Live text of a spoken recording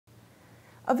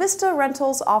Avista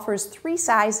Rentals offers 3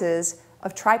 sizes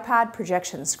of tripod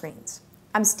projection screens.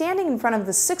 I'm standing in front of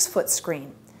the 6-foot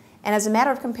screen, and as a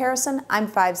matter of comparison, I'm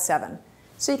 5'7".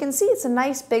 So you can see it's a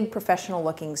nice, big,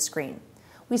 professional-looking screen.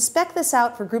 We spec this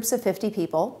out for groups of 50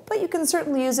 people, but you can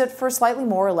certainly use it for slightly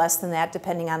more or less than that,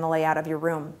 depending on the layout of your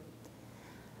room.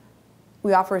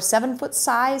 We offer a 7-foot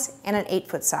size and an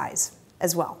 8-foot size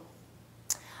as well.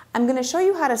 I'm going to show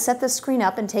you how to set this screen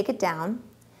up and take it down,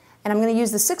 and I'm going to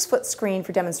use the 6-foot screen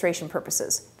for demonstration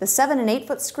purposes. The 7- and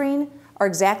 8-foot screen are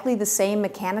exactly the same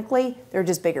mechanically, they're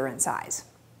just bigger in size.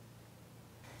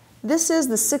 This is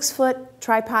the 6-foot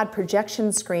tripod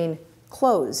projection screen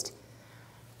closed.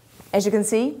 As you can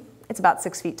see, it's about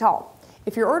 6 feet tall.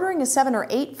 If you're ordering a 7- or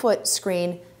 8-foot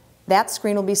screen, that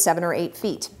screen will be 7 or 8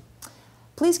 feet.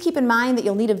 Please keep in mind that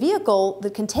you'll need a vehicle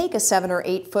that can take a 7 or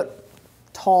 8-foot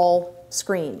tall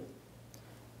screen.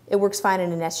 It works fine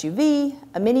in an SUV,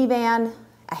 a minivan,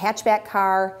 a hatchback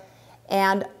car,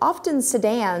 and often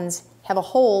sedans have a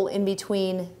hole in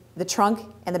between the trunk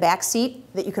and the back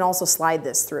seat that you can also slide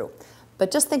this through.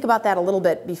 But just think about that a little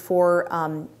bit before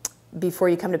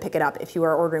you come to pick it up if you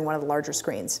are ordering one of the larger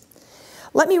screens.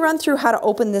 Let me run through how to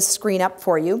open this screen up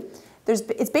for you.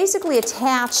 It's basically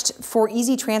attached for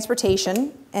easy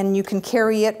transportation, and you can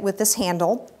carry it with this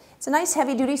handle. It's a nice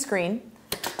heavy-duty screen.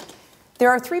 There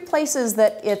are 3 places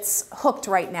that it's hooked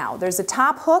right now. There's a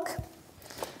top hook,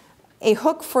 a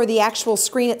hook for the actual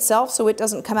screen itself so it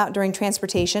doesn't come out during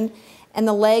transportation, and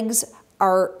the legs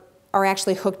are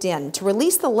actually hooked in. To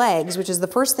release the legs, which is the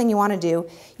first thing you want to do,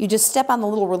 you just step on the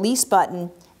little release button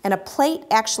and a plate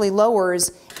actually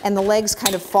lowers and the legs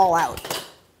kind of fall out.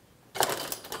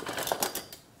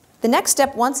 The next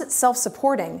step, once it's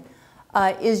self-supporting,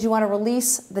 is you want to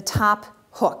release the top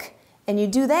hook. And you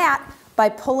do that by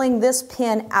pulling this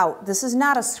pin out. This is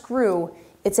not a screw,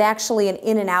 it's actually an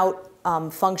in and out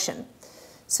function.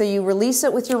 So you release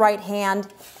it with your right hand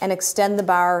and extend the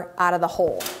bar out of the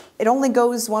hole. It only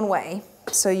goes one way,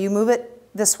 so you move it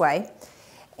this way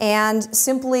and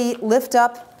simply lift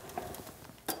up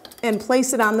and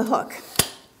place it on the hook.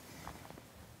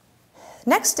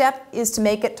 Next step is to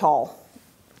make it tall.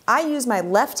 I use my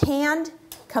left hand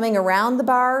coming around the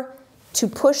bar to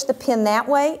push the pin that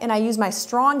way, and I use my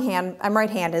strong hand, I'm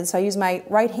right-handed, so I use my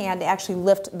right hand to actually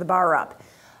lift the bar up.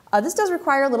 This does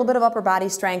require a little bit of upper body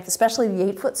strength, especially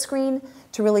the 8-foot screen,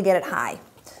 to really get it high.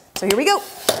 So here we go.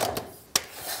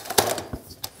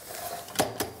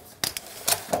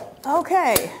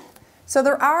 Okay, so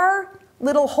there are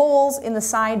little holes in the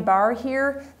side bar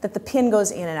here that the pin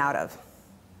goes in and out of.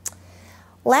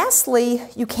 Lastly,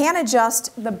 you can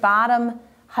adjust the bottom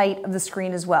height of the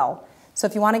screen as well. So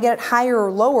if you want to get it higher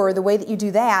or lower, the way that you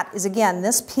do that is, again,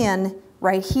 this pin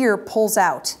right here pulls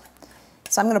out.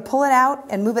 So I'm going to pull it out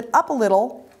and move it up a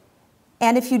little,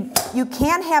 and if you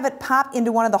can have it pop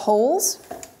into one of the holes.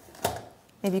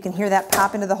 Maybe you can hear that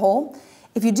pop into the hole.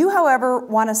 If you do, however,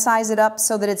 want to size it up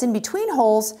so that it's in between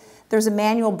holes, there's a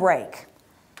manual brake.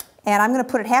 And I'm going to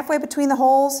put it halfway between the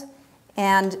holes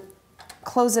and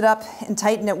close it up and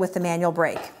tighten it with the manual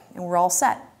brake. And we're all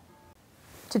set.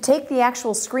 To take the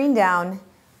actual screen down,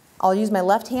 I'll use my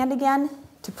left hand again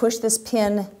to push this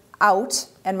pin out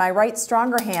and my right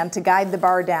stronger hand to guide the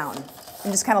bar down.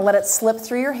 And just kind of let it slip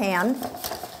through your hand.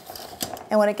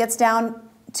 And when it gets down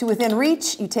to within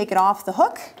reach, you take it off the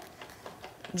hook,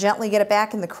 gently get it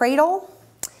back in the cradle,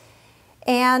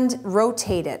 and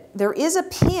rotate it. There is a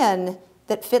pin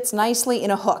that fits nicely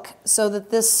in a hook so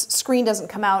that this screen doesn't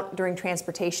come out during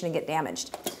transportation and get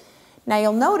damaged. Now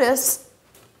you'll notice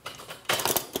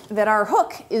that our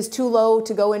hook is too low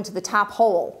to go into the top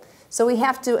hole. So we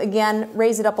have to, again,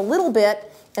 raise it up a little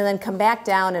bit and then come back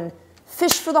down and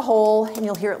fish for the hole, and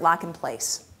you'll hear it lock in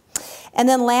place. And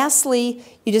then lastly,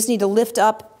 you just need to lift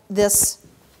up this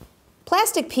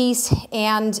plastic piece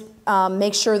and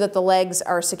make sure that the legs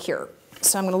are secure.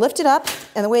 So I'm going to lift it up,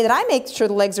 and the way that I make sure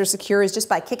the legs are secure is just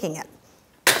by kicking it.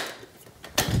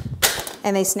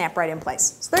 And they snap right in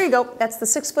place. So there you go. That's the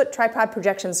 6-foot tripod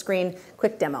projection screen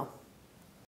quick demo.